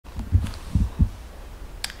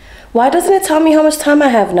Why doesn't it tell me how much time I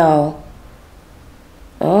have now?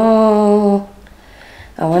 Oh,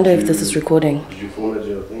 I wonder if this is recording. Did you format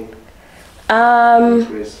your thing? I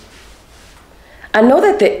know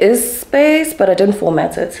that there is space, but I didn't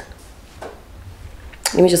format it.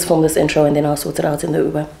 Let me just film this intro and then I'll sort it out in the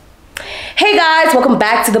Uber. Hey guys, welcome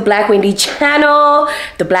back to the Black Wendy channel.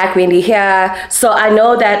 The Black Wendy here. So I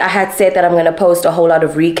know that I had said that I'm going to post a whole lot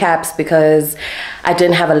of recaps because I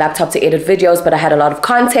didn't have a laptop to edit videos, but I had a lot of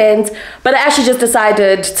content. But I actually just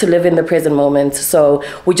decided to live in the present moment. So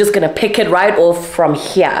we're just going to pick it right off from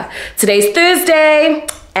here. Today's Thursday.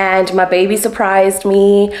 And my baby surprised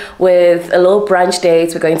me with a little brunch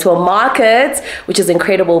date. We're going to a market, which is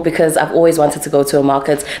incredible because I've always wanted to go to a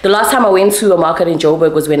market. The last time I went to a market in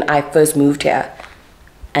Joburg was when I first moved here.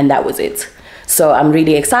 And that was it. So I'm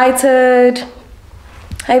really excited.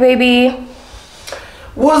 Hi, baby.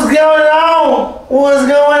 What's going on? What's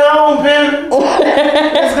going on, baby?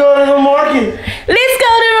 Let's go to the market. Let's go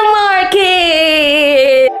to the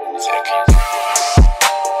market.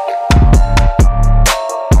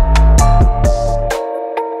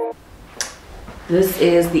 This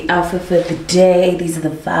is the outfit for the day. These are the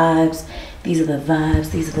vibes. These are the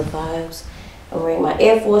vibes. These are the vibes. I'm wearing my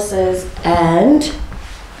Air Forces and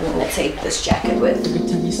I'm gonna take this jacket with. Every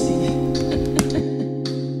time you see it.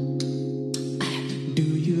 Do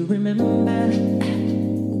you remember when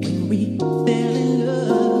we fell in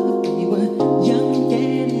love? We were young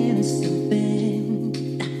and innocent then.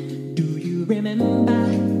 Do you remember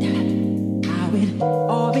how it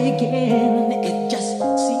all began? It just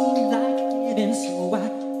seemed like heaven, so I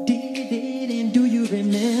did it. And do you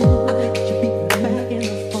remember? I bet you be back in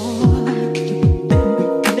the fall. I bet you be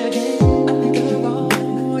back again. I think of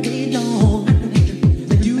all day long.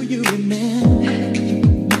 Do you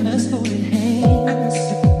remember us holding hands?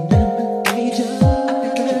 Remember each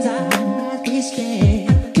other's eyes we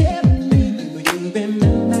stared. Tell me, do you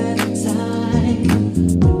remember the time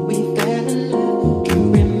when we fell in love? Do you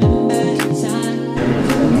remember the time?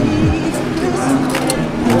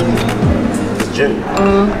 It's gin.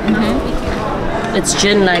 It's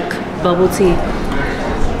gin like bubble tea,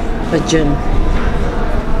 but gin.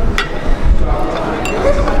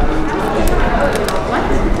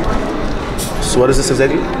 So what is this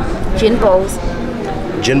exactly? Gin balls.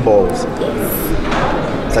 Gin balls. Yes.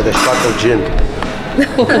 It's like a shot of gin.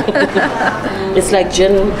 It's like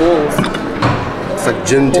gin balls. It's like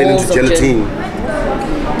gin turned Balls into of gin. gelatine.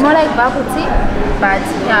 More like bubble tea, but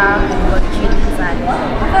yeah, got gin inside.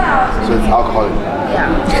 So it's alcoholic. Yeah.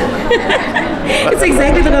 It's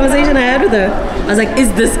exactly the conversation I had with her. I was like, is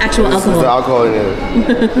this actual What's the alcohol? alcohol in it?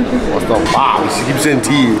 What's the wow? She keeps saying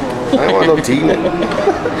tea. I don't want no tea.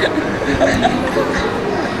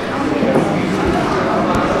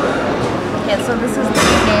 Okay, so this is the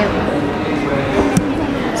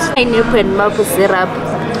pineapple and maple syrup.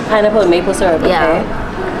 Pineapple and maple syrup, okay. Yeah.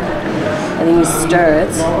 And then you stir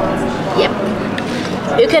it. Yep.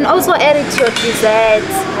 You can also add it to your dessert.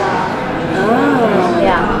 Oh.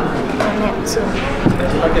 Yeah. Pineapple too.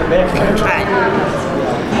 Try.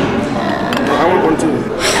 I want one too.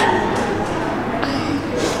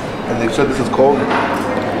 And they said this is cold.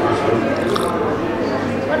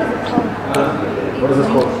 What is this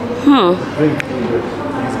called?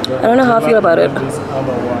 I don't know how I feel about it. This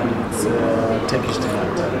other one, it's Turkish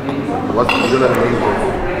delight. What's the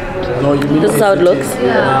name? No, you mean This is how it looks.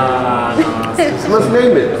 Let's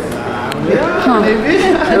name it.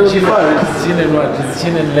 It'll be fun. It's gin and what? It's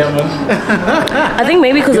gin and lemon. I think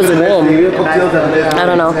maybe because it's warm. I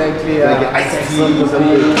don't know. Exactly. Like iced tea or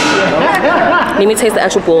something. Let me taste the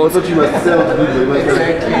actual balls. That's what you must sell to people.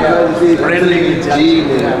 Friendly Give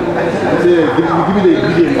me the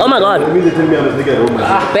ingredient. Oh my god. I mean, they tell me I must make it at home.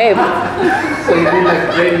 Babe, So you mean like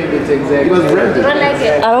branding it It exactly? was branded. Don't like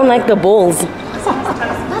it. I don't like the balls.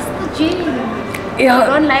 What's the gin? Yeah.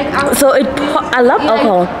 Don't like alcohol. So I love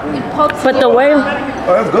alcohol. It pops. But the way Oh,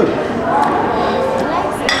 that's good.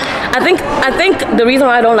 I think the reason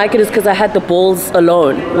why I don't like it is because I had the balls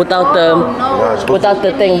alone without Yeah, it's the good. without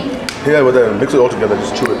the thing. Yeah, but then mix it all together,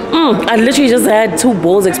 just chew it. I literally just had 2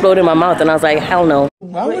 balls explode in my mouth and I was like, hell no.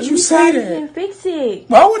 Why would you say that? Fix it.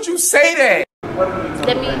 Why would you say that?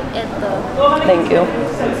 Let me add the. Thank you.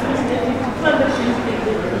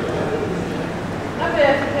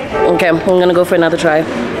 Okay, I'm gonna go for another try.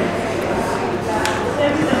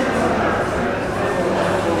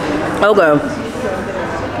 Okay.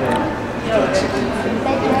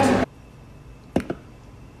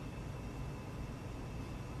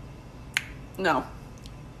 No.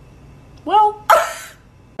 Well.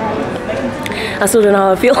 I still don't know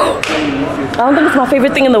how I feel. I don't think it's my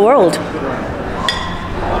favorite thing in the world.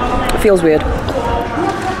 It feels weird.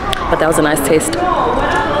 but that was a nice taste.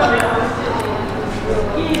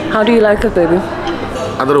 How do you like it, baby?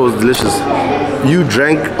 I thought it was delicious. You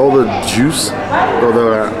drank all the juice, or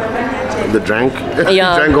the drink. Yeah,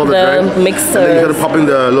 You drank all the drink. mixers. And then you started popping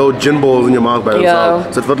the little gin balls in your mouth by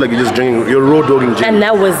yourself. So it felt like you're just drinking. You're raw dogging gin. And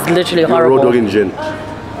that was literally You're horrible. raw dogging gin.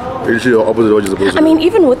 You're literally the opposite of what you're supposed to I do. mean,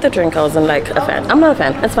 even with the drink, I wasn't like a fan. I'm not a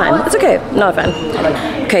fan. It's fine. It's okay. Not a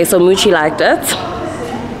fan. Okay, so Moochie liked it.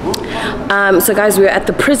 So guys, we were at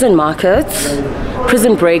the prison market,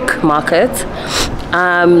 prison break market.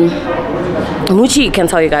 Moochie can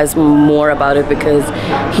tell you guys more about it because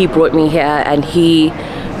he brought me here and he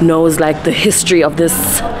knows like the history of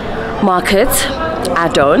this market. I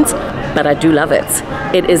don't, but I do love it.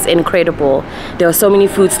 It is incredible. There are so many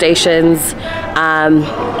food stations,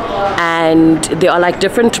 and there are like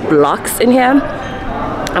different blocks in here.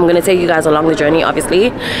 I'm gonna take you guys along the journey,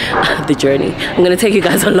 obviously. The journey. I'm gonna take you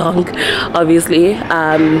guys along, obviously.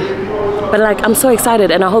 But like, I'm so excited,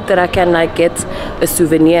 and I hope that I can like get a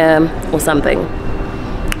souvenir or something.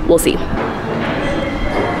 We'll see.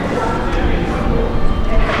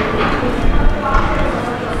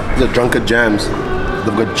 These are drunkard jams.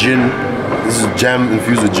 They've got gin. This is jam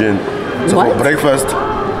infused with gin. So What? for breakfast,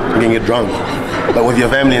 you can get drunk. But with your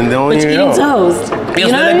family and they only But you're eating toast. Yes, You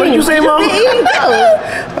know like, what did you say, Mom? You're eating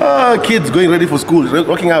toast. Kids going ready for school,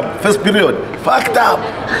 rocking up. First period, fucked up.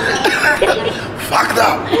 Fucked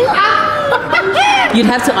up. You'd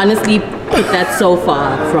have to honestly put that so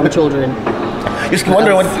far from children. You just keep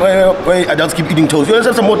wondering why adults keep eating toast. You want to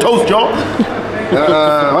have some more toast, Joe?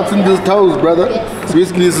 What's in this toast, brother? So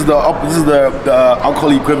basically, this is the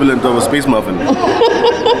alcohol equivalent of a space muffin.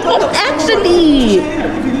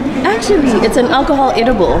 Actually, it's an alcohol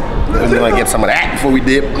edible. And then I get some of that before we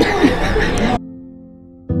dip.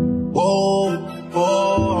 Whoa,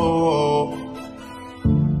 whoa,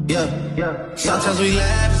 yeah. Sometimes we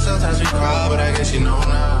laugh, sometimes we cry, but I guess you know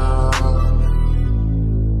now,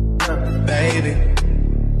 baby.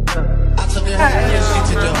 I took her hand and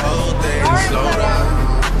she took the whole thing slow down.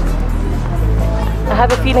 I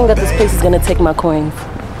have a feeling that this place is gonna take my coins,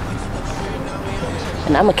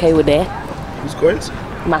 and I'm okay with that. Whose coins?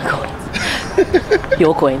 My coins.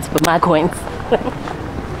 Your coins, but my coins.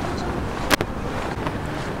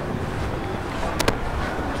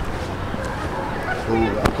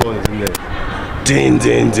 Ding,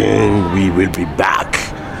 ding, ding. We will be back.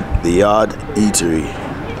 The Yard Eatery.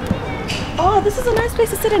 Oh, this is a nice place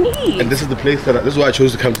to sit and eat. And this is the place this is why I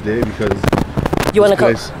chose to come today because You want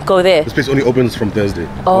to go there? this place only opens from Thursday. It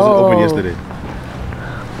Oh. wasn't open yesterday.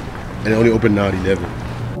 And it only opened now at 11.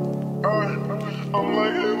 I'm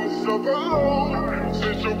like, hey, what's up, hello?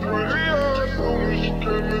 Since your pretty ass on me, she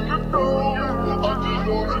came in the door. I just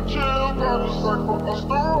wanna chill, got a sack for us to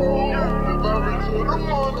roll. Married to the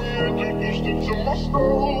money, introduced her to my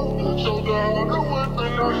stove. Showed her how to whip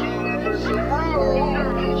and now she leaving it for low.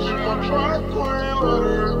 She my track queen, let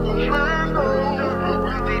her hit the bando.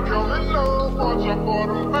 We be coming up, watch out for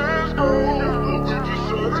them bands go. We just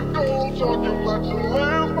set it go, talking about your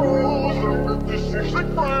Lambos. 56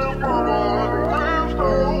 grand, mama, 100 grams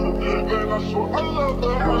though. Man, I swear I love the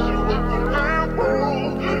house you with the Lambo.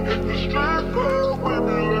 Hit the strip club,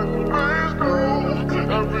 baby, let the bands go.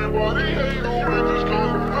 Everybody hate you, we just call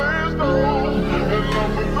them fans though. And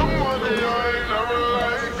love with the money, I ain't never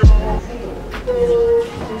let go.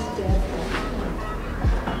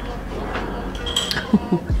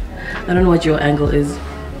 I don't know what your angle is.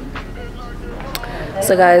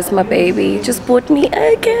 So guys, my baby just bought me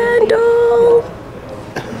a candle.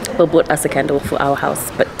 Well, bought us a candle for our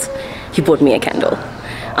house, but he bought me a candle.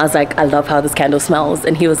 I was like, I love how this candle smells.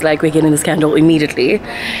 And he was like, we're getting this candle immediately.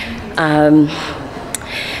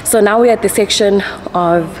 So now we're at the section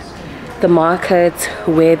of the market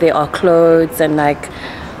where there are clothes and like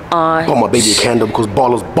art. Bought my baby a candle because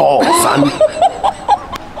ballers ball, son.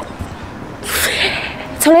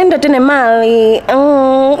 Tolinda Dinemali.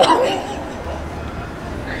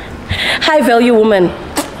 High value woman.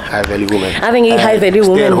 High value woman. I think high value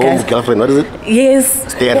Stay at woman. home Guys. girlfriend, what is it?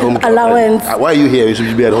 Yes. Stay at home girlfriend. Allowance. Why are you here? You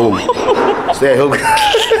should be at home. Stay at home.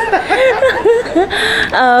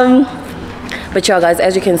 But yeah, guys,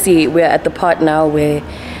 as you can see, we're at the part now where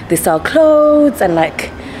they sell clothes and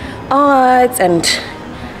like art and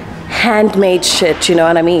handmade shit, you know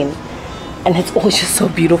what I mean? And it's all just so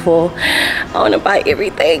beautiful. I want to buy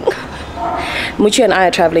everything. Muchi and I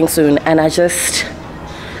are traveling soon, and I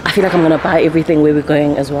feel like I'm gonna buy everything where we're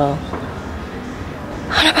going as well.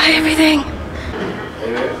 I want to buy everything.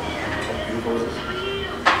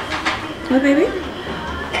 What, baby?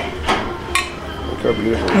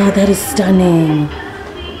 Oh, that is stunning.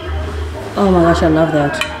 Oh my gosh, I love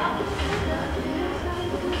that.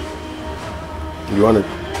 You want it?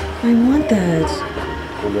 I want that.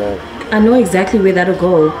 Okay. I know exactly where that'll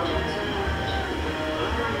go.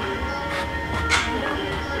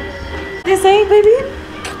 They say, baby?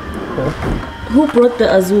 Huh? Who brought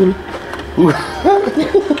the azul?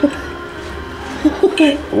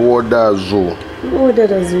 Odazo.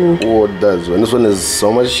 Odazo. Odazo. And this one is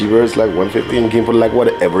so much cheaper. It's like 150 and you can put like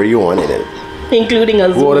whatever you want in it. Including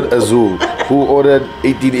azul. Who ordered azul? Who ordered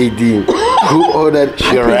 1818? Who ordered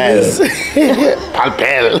Shiraz?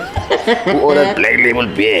 Alpel. Who ordered Black Label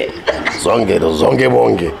Beer? Zonge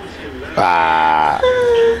bonge.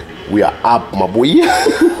 We are up, my boy.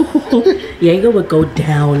 Jaeger would go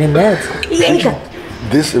down and that. Jaeger.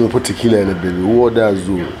 This and we put tequila in it, baby. Who ordered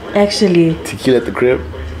azul? Actually. Tequila at the crib.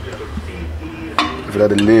 If it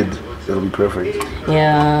had a lid, it'll be perfect.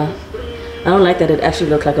 Yeah. I don't like that it actually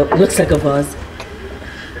looks like a vase.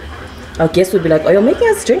 Our guests would be like, oh, you're making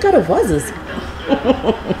us drink out of vases.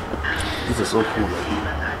 These are so cool, man.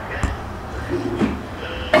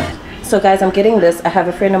 So guys, I'm getting this. I have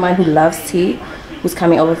a friend of mine who loves tea, who's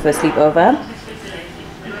coming over for a sleepover.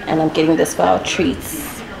 And I'm getting this for our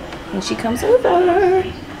treats when she comes over.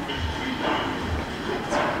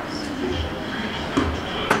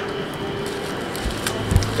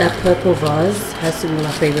 That purple vase has to be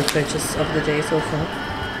my favorite purchase of the day so far.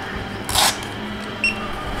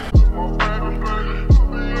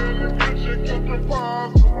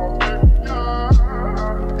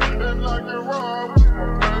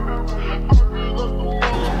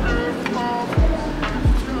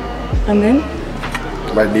 And then?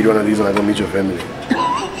 Might need one of these when I go meet your family.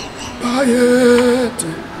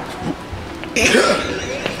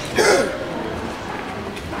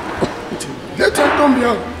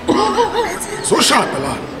 So sharp,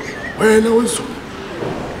 man. When I was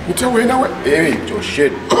Hey, your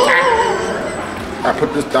shit. I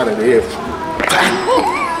put this down in the air.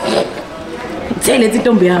 Tell it,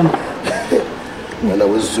 don't be armed. When I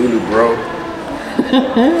was Zulu, bro.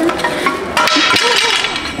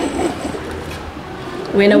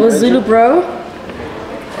 When I was Zulu, bro.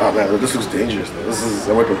 Oh man, this looks dangerous though. This is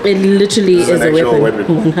a weapon. It literally This is an a actual weapon.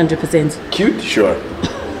 100%. Cute? Sure.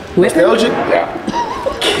 Weapon? Nostalgic? Yeah.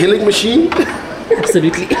 Killing machine?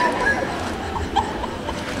 Absolutely.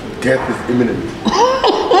 Death is imminent.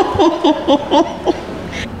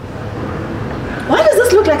 Why does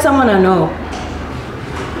this look like someone I know?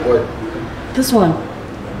 What? This one.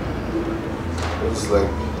 It's like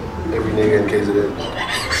every nigga in KZN.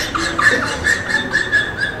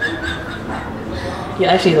 You're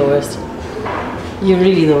actually the worst. You're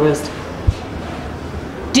really the worst.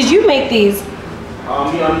 Did you make these?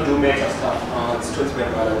 We only do make stuff. It's 20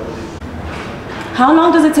 minutes. How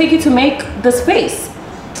long does it take you to make this face?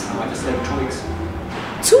 Just like 2 weeks.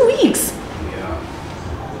 2 weeks? Yeah.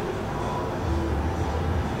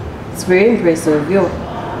 It's very impressive. Yo,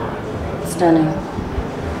 stunning.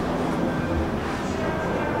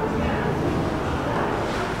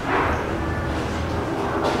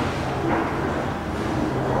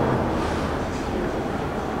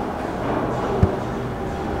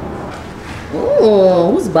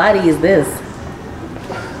 Oh, whose body is this?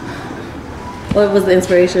 What was the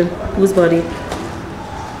inspiration? Whose body?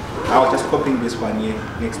 I was just copying this one here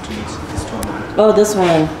next to it. This one. Oh, this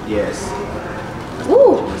one. Yes.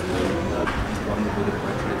 Ooh. One of the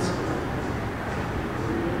portraits.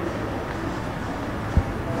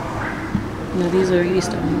 No, these are really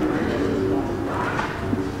stunning.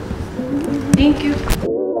 Thank you.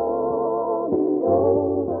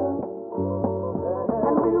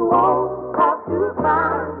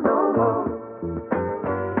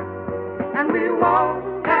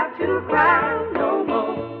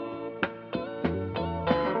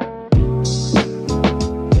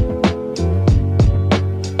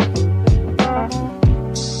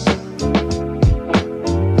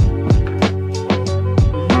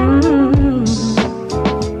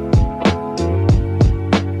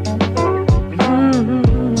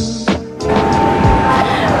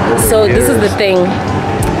 So this is the thing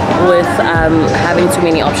with having too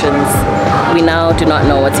many options. We now do not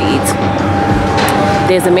know what to eat.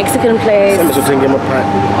 There's a Mexican place.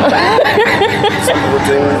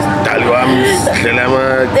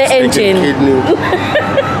 The engine.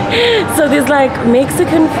 So there's like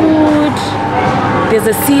Mexican food. There's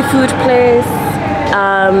a seafood place.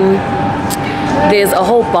 There's a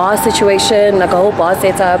whole bar situation, like a whole bar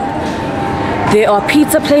setup. There are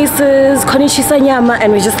pizza places, konnichiwa nyama,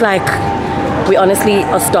 and we're just like, we honestly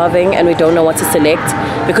are starving and we don't know what to select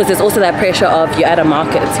because there's also that pressure of you're at a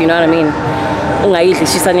market, you know what I mean?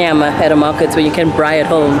 At a market where you can braai at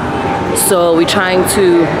home. So we're trying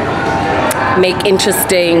to make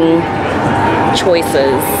interesting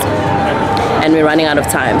choices. and we're running out of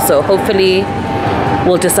time. So hopefully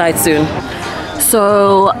we'll decide soon.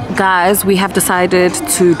 So guys, we have decided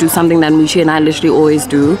to do something that Muchi and I literally always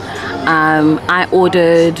do. I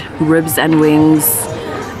ordered ribs and wings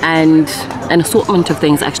and an assortment of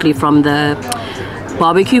things actually from the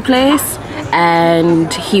barbecue place,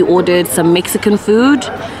 and he ordered some Mexican food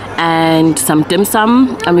and some dim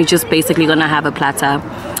sum, and we're just basically gonna have a platter,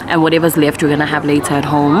 and whatever's left we're gonna have later at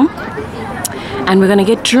home, and we're gonna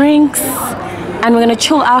get drinks and we're gonna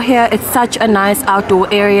chill out here. It's such a nice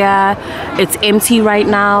outdoor area. It's empty right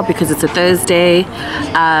now because it's a Thursday.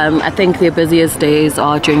 I think their busiest days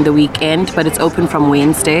are during the weekend, but it's open from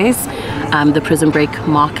Wednesdays, the Prison Break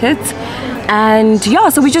market. And yeah,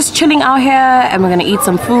 so we're just chilling out here and we're gonna eat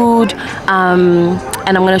some food,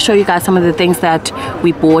 and I'm gonna show you guys some of the things that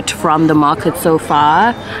we bought from the market so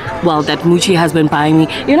far. Well, that Muchi has been buying me.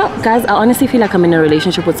 You know, guys, I honestly feel like I'm in a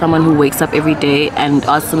relationship with someone who wakes up every day and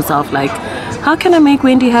asks himself like, how can I make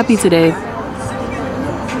Wendy happy today?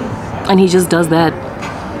 And he just does that.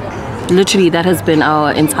 Literally, that has been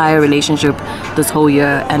our entire relationship this whole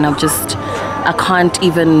year, and I can't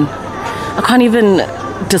even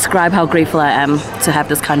describe how grateful I am to have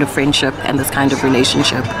this kind of friendship and this kind of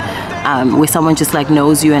relationship, where someone just like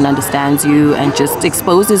knows you and understands you and just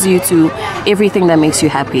exposes you to everything that makes you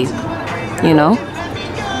happy, you know.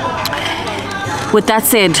 With that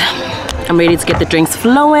said, I'm ready to get the drinks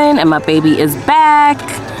flowing, and my baby is back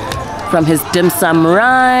from his dim sum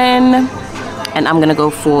run, and I'm gonna go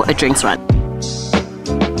for a drinks run.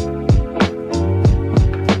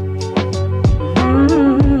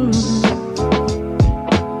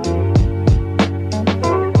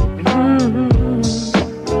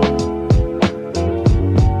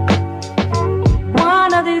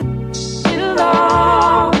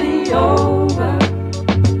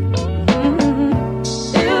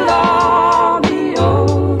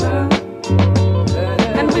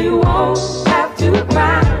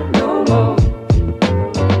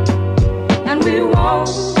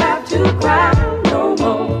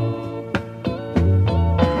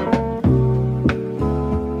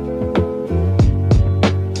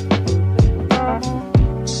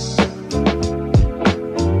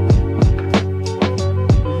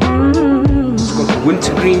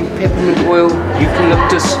 Wintergreen, peppermint oil,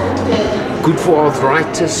 eucalyptus, good for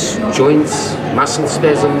arthritis, joints, muscle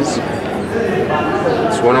spasms.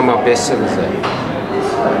 It's one of my best sellers there.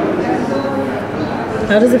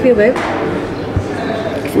 How does it feel, babe?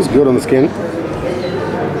 It feels good on the skin.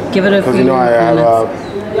 Give it a few Because you know I have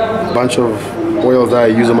a bunch of oils that I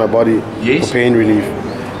use on my body for pain relief.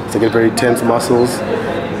 So I get very tense muscles.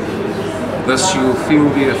 This you'll feel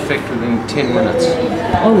the effect within 10 minutes.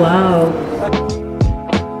 Oh wow.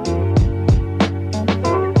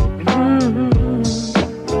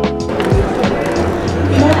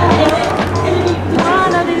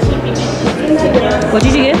 What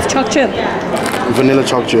did you get? Choc chip? Vanilla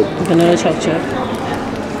choc chip. Vanilla choc chip.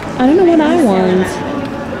 I don't know what I want.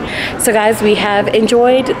 So guys, we have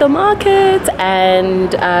enjoyed the market,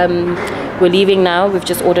 and we're leaving now. We've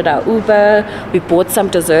just ordered our Uber. We bought some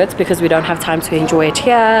desserts because we don't have time to enjoy it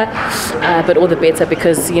here, but all the better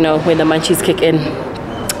because, you know, when the munchies kick in,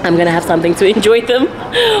 I'm gonna have something to enjoy them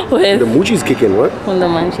with. The munchies kick in, what? When the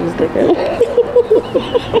munchies kick in.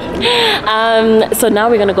 So now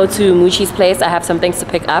we're gonna go to Muchi's place. I have some things to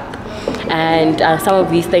pick up, and some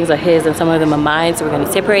of these things are his and some of them are mine, so we're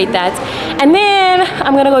gonna separate that, and then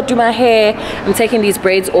I'm gonna go do my hair. I'm taking these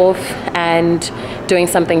braids off and doing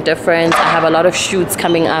something different. I have a lot of shoots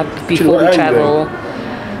coming up before we travel.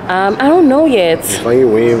 I don't know yet.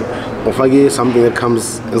 If I get something that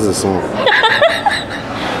comes as a song.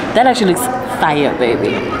 That actually looks fire,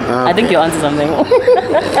 baby. I think you're onto something.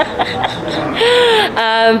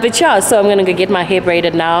 But yeah, so I'm gonna go get my hair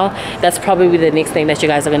braided now. That's probably the next thing that you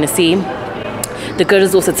guys are gonna see. The girl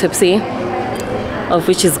is also tipsy, of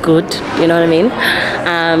which is good, you know what I mean?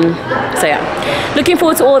 So yeah, looking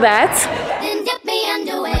forward to all that.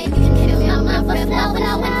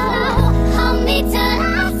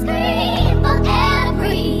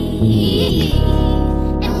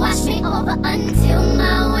 Until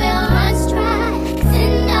my will runs dry,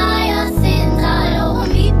 send all your sins all over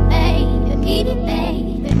me, baby,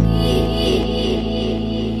 baby,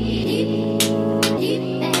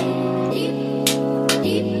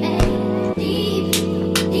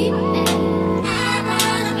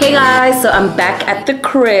 Hey guys, so I'm back at the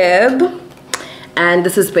crib, and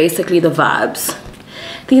this is basically the vibes.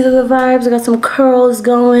 These are the vibes. I got some curls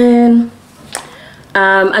going.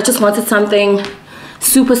 I just wanted something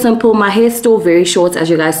super simple. My hair's still very short, as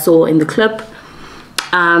you guys saw in the clip,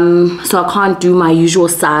 so I can't do my usual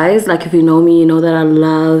size. Like, if you know me, you know that I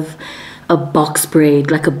love a box braid,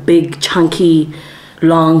 like a big, chunky,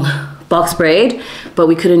 long box braid. But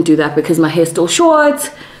we couldn't do that because my hair's still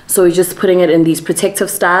short. So we're just putting it in these protective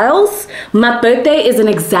styles. My birthday is in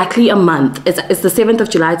exactly a month. It's the 7th of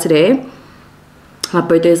July today. My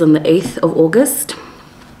birthday is on the 8th of August.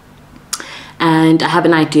 And I have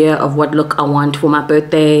an idea of what look I want for my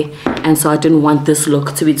birthday. And so I didn't want this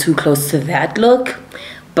look to be too close to that look.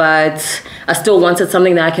 But I still wanted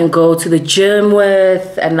something that I can go to the gym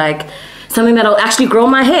with. And like something that'll actually grow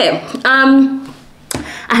my hair.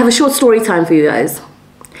 I have a short story time for you guys.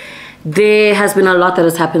 There has been a lot that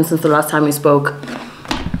has happened since the last time we spoke.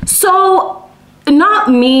 So, not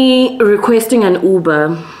me requesting an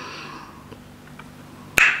Uber.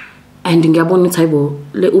 And ngiyabona ukuthi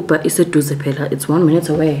le Uber iseduze phela, it's 1 minute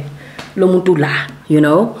away. Lo muntu la, you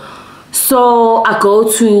know? So, I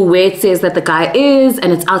go to where it says that the guy is,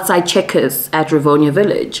 and it's outside Checkers at Rivonia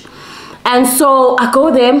Village. And so, I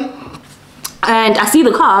go there, and I see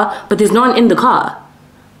the car, but there's no one in the car.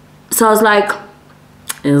 So, I was like,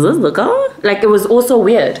 is this the car? Like, it was also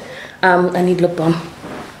weird. I need lip balm.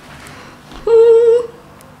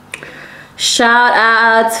 Shout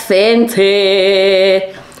out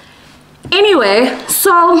Fenty. Anyway,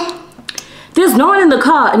 so there's no one in the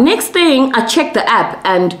car. Next thing, I check the app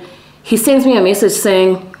and he sends me a message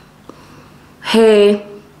saying, hey,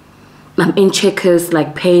 I'm in Checkers,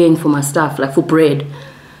 like paying for my stuff, like for bread.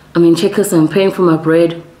 I'm in Checkers and I'm paying for my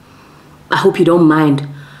bread. I hope you don't mind.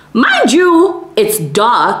 Mind you, it's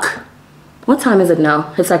dark. What time is it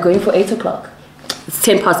now? It's like going for 8 o'clock. It's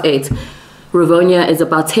 10 past 8. Rivonia is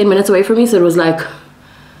about 10 minutes away from me, so it was like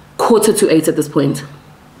 7:45 at this point.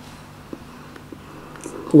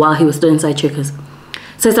 While he was still inside Checkers.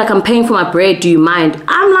 So it's like, I'm paying for my bread, do you mind?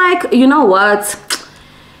 I'm like, you know what?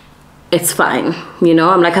 It's fine. You know,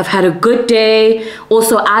 I'm like, I've had a good day.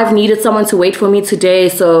 Also, I've needed someone to wait for me today,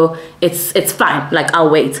 so it's fine. Like, I'll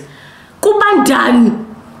wait. Kubandan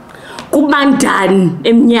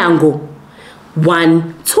emnyango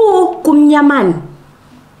 1 2 kumnyaman.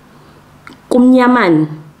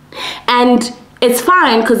 And it's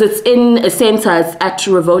fine because it's in a center. It's at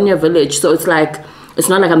Rivonia Village, so it's like, it's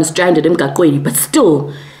not like I'm stranded in Gakoini, but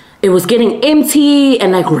still it was getting empty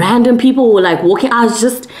and like random people were like walking. I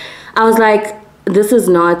was like, this is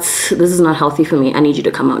not healthy for me. I need you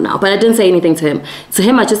to come out now. But I didn't say anything to him. To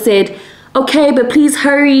him I just said, okay, but please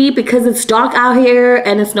hurry because it's dark out here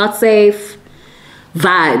and it's not safe.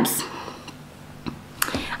 Vibes.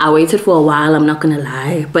 I waited for a while, I'm not gonna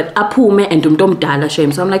lie. But apume and dum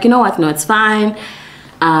shame. So I'm like, you know what? No, it's fine.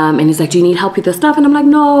 And he's like, do you need help with the stuff? And I'm like,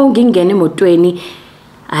 no, ngingene motweni.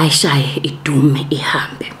 Ayishaye idume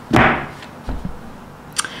ihambe.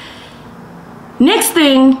 Next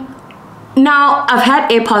thing, now I've had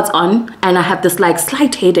AirPods on and I have this like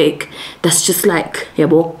slight headache that's just like,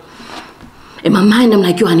 yabo. In my mind, I'm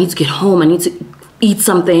like, yo, I need to get home. I need to eat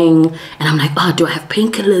something. And I'm like, oh, do I have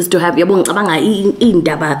painkillers? Do I have, yabo,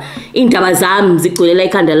 indaba zam zigcwele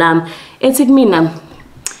ikhanda lami. It's like, mina,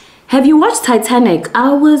 have you watched Titanic?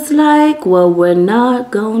 I was like, well, we're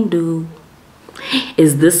not gonna do.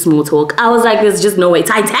 Is this small talk? I was like, there's just no way.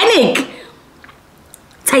 Titanic!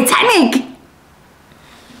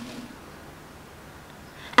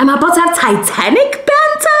 Am I about to have Titanic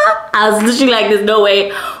banter? I was literally like, there's no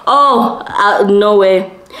way. Oh, no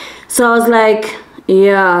way. So I was like,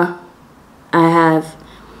 yeah, I have.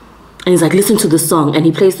 And he's like, listen to the song. And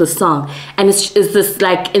he plays the song. And it's this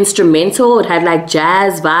like instrumental. It had like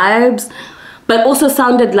jazz vibes. But also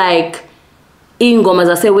sounded like ingoma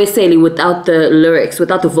zaseweseli without the lyrics,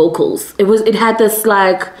 without the vocals. It had this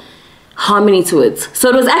like harmony to it. So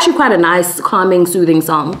it was actually quite a nice, calming, soothing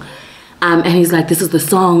song. And he's like, this is the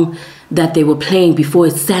song that they were playing before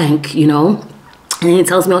it sank, you know? And he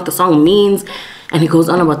tells me what the song means. And he goes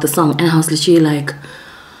on about the song. And I was literally like,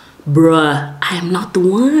 bruh, I am not the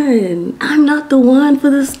one. I'm not the one for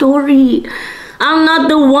the story. I'm not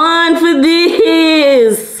the one for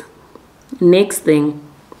this. Next thing.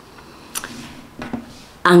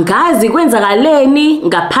 Angazi kwenzakaleni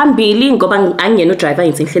ngaphambili ngoba angiyena udriver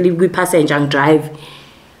ngihleli kwi-passenger ngidrive.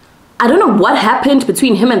 I don't know what happened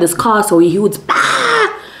between him and this car, so he would bah!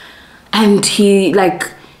 And he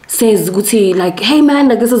like says Guti like, hey man,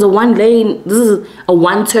 like this is a one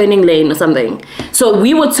turning lane or something. So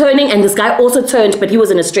we were turning and this guy also turned, but he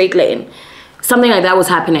was in a straight lane. Something like that was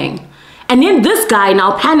happening. And then this guy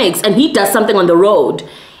now panics and he does something on the road.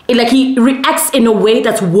 Like he reacts in a way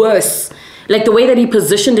that's worse. Like the way that he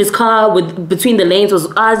positioned his car between the lanes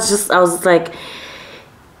was, I was like,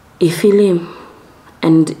 I feel him.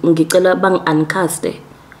 And ngicela bang uncaste.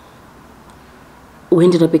 When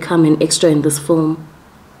did I become an extra in this film?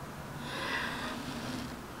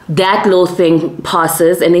 that little thing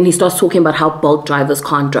passes, and then he starts talking about how Bolt drivers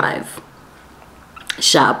can't drive.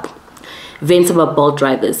 Sharp. Vents about Bolt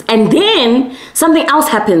drivers. And then something else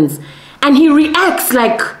happens, and he reacts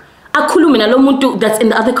like akhulumina lo muntu that's in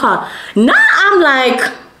the other car. Now I'm like,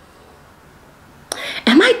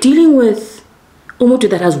 am I dealing with umuntu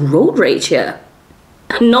that has road rage here?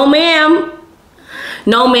 No ma'am.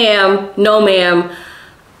 No ma'am. No ma'am.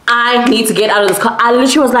 I need to get out of this car. I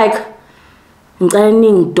literally was like,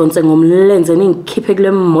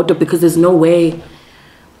 because there's no way.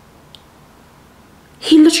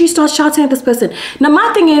 He literally starts shouting at this person. Now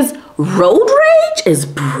my thing is, road rage is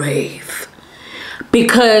brave,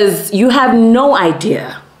 because you have no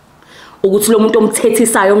idea. You have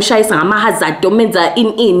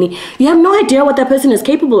no idea what that person is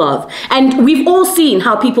capable of. And we've all seen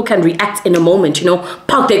how people can react in a moment, you know,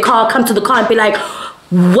 park their car, come to the car and be like,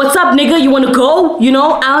 what's up, nigga, you want to go? You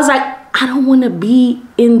know, I was like, I don't want to be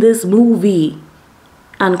in this movie.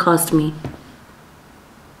 Uncast me.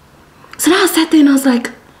 So now I sat there and I was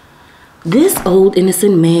like, this old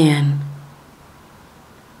innocent man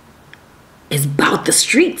is about the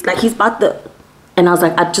streets. Like, he's about the... And I was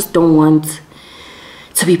like, I just don't want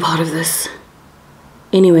to be part of this.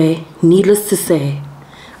 Anyway, needless to say,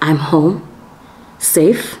 I'm home,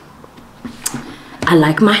 safe. I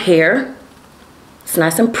like my hair. It's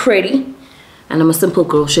nice and pretty. And I'm a simple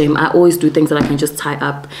girl, shame. I always do things that I can just tie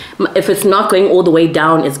up. If it's not going all the way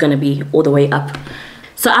down, it's going to be all the way up.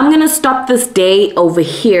 So I'm going to stop this day over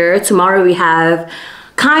here. Tomorrow we have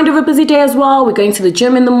kind of a busy day as well. We're going to the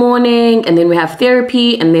gym in the morning, and then we have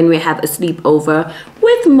therapy, and then we have a sleepover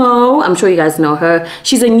with Mo. I'm sure you guys know her.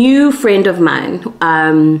 She's a new friend of mine.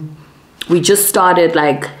 We just started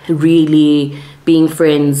like really being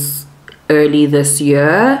friends early this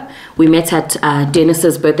year. We met at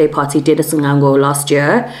Dennis's birthday party, Dennis Ngango, last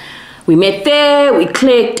year. We met there, we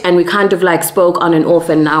clicked, and we kind of like spoke on and off,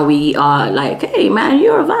 and now we are like, hey man,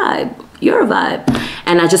 you're a vibe. You're a vibe.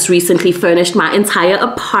 And I just recently furnished my entire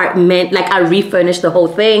apartment. Like, I refurnished the whole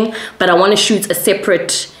thing, but I want to shoot a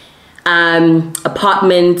separate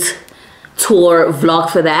apartment tour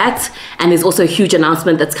vlog for that. And there's also a huge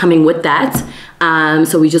announcement that's coming with that.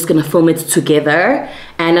 So we're just gonna film it together.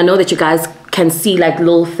 And I know that you guys can see like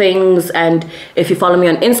little things, and if you follow me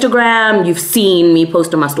on Instagram, you've seen me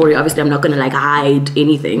post on my story. Obviously I'm not gonna like hide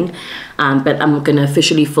anything, but I'm gonna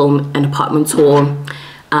officially film an apartment tour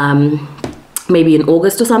maybe in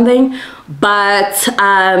August or something. But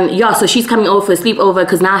yeah, so she's coming over for a sleepover,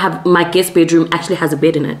 because now I have my guest bedroom actually has a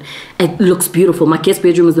bed in it. It looks beautiful. My guest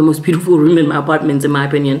bedroom is the most beautiful room in my apartment, in my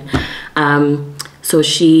opinion. So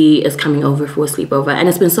she is coming over for a sleepover, and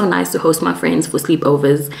it's been so nice to host my friends for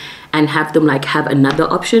sleepovers and have them like have another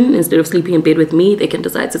option. Instead of sleeping in bed with me, they can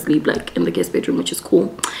decide to sleep like in the guest bedroom, which is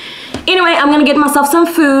cool. Anyway, I'm gonna get myself some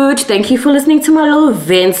food. Thank you for listening to my little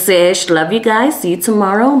vent sesh. Love you guys. See you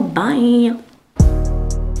tomorrow. Bye.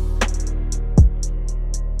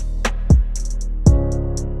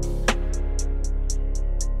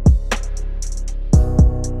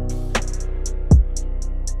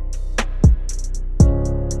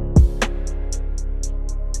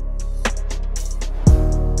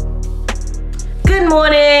 Good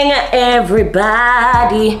morning,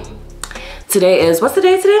 everybody. Today is, what's the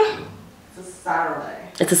day today? It's a Saturday.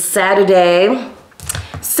 It's a Saturday.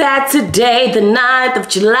 Saturday, the 9th of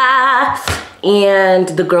July. And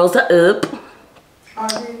the girls are up. Are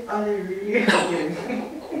they really?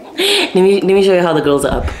 let me show you how the girls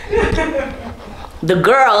are up. The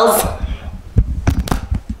girls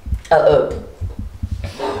are up.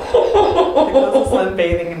 The girls are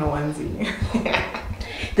sunbathing in a onesie.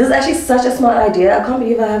 This is actually such a smart idea. I can't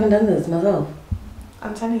believe I haven't done this myself.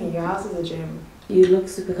 I'm telling you, your house is a gym. You look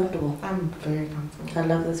super comfortable. I'm very comfortable. I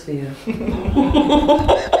love this for you.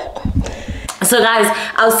 So guys,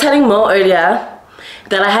 I was telling Mo earlier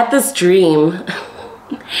that I had this dream.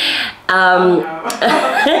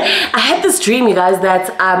 I had this dream, you guys,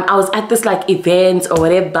 that I was at this like event or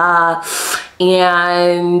whatever,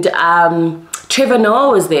 and Trevor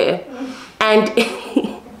Noah was there, and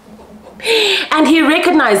and he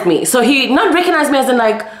recognized me. So he not recognized me as in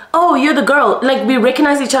like, oh, you're the girl. Like, we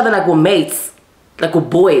recognize each other like we're mates, like we're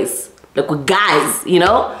boys, like we're guys, you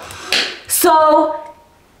know. So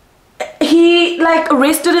he like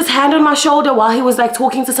rested his hand on my shoulder while he was like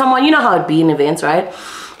talking to someone. You know how it'd be in events, right?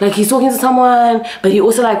 Like, he's talking to someone, but he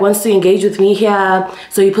also like wants to engage with me here.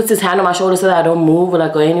 So he puts his hand on my shoulder so that I don't move or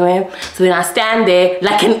like go anywhere. So then I stand there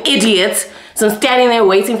like an idiot. So I'm standing there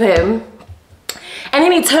waiting for him. And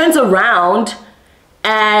then he turns around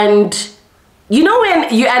and you know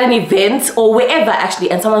when you're at an event or wherever actually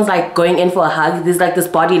and someone's like going in for a hug, there's like this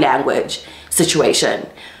body language situation.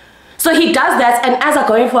 So he does that, and as I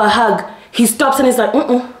go in for a hug, he stops and he's like,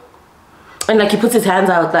 and like he puts his hands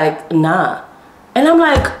out like, nah. And I'm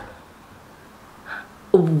like,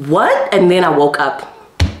 what? And then I woke up.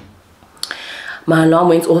 My alarm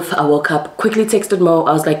went off. I woke up, quickly texted Mo.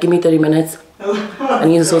 I was like, give me 30 minutes. I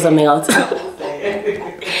need to sort something out.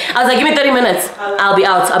 I was like, give me 30 minutes. I'll be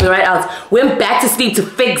out. I'll be right out. Went back to sleep to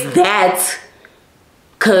fix that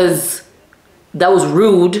because that was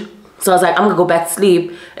rude. So I was like, I'm gonna go back to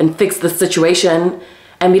sleep and fix the situation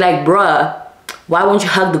and be like, bruh, why won't you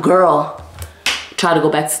hug the girl? Try to go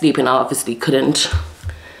back to sleep and I obviously couldn't.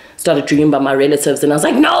 Started dreaming about my relatives and I was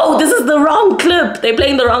like, no, this is the wrong clip. They're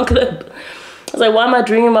playing the wrong clip. I was like, why am I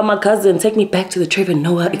dreaming about my cousin? Take me back to the Trevor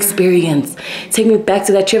Noah experience. Take me back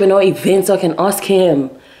to that Trevor Noah event so I can ask him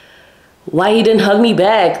why he didn't hug me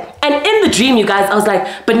back. And in the dream, you guys, I was like,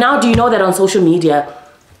 but now do you know that on social media,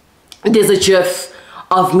 there's a gif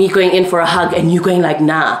of me going in for a hug and you going like,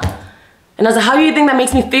 nah. And I was like, how do you think that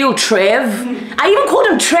makes me feel, Trev? I even called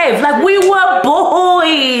him Trev. Like, we were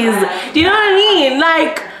boys. Do you know what I mean?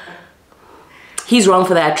 Like, he's wrong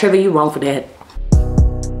for that. Trevor, you wrong for that.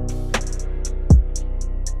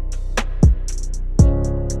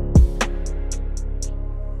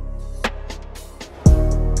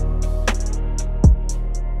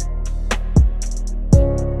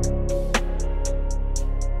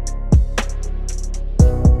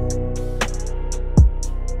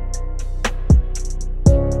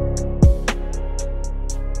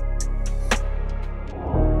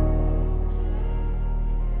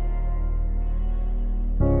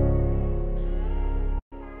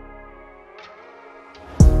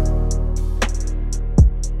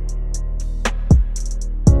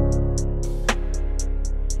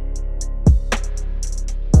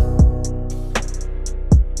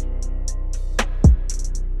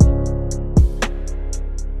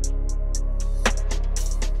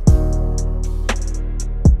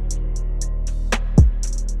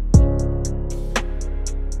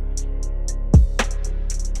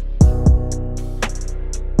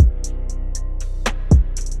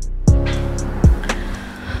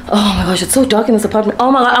 Oh my gosh, it's so dark in this apartment.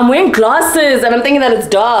 Oh my god, I'm wearing glasses and I'm thinking that it's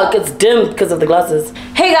dark. It's dim because of the glasses.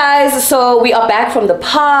 Hey guys, so we are back from the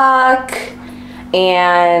park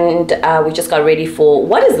and we just got ready for,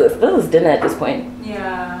 what is this? This is dinner at this point.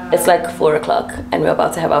 Yeah. It's like 4 o'clock and we're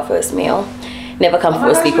about to have our first meal. Never come for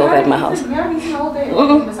a sleepover at my house. We haven't eaten all day.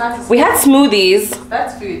 We had smoothies.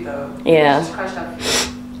 That's food though. Yeah. Just crushed up food.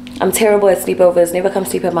 I'm terrible at sleepovers. Never come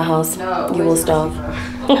sleep at my house. No, you will starve.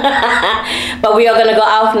 But we are gonna go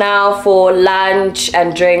out now for lunch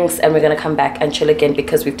and drinks and we're gonna come back and chill again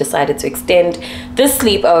because we've decided to extend this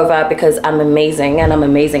sleepover because I'm amazing and I'm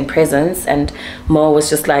amazing presence, and Mo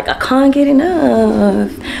was just like, I can't get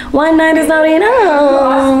enough. One night is not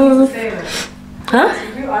enough. Huh?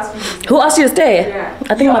 Who asked you to stay? Yeah.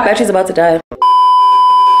 I think my battery's about to die.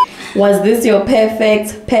 Was this your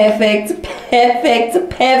perfect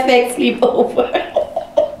sleepover?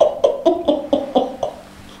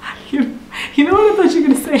 You know what I thought you were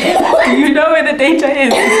gonna say? Do you know where the danger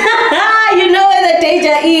is? You know where the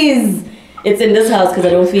danger is. It's in this house because I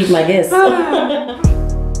don't feed my guests.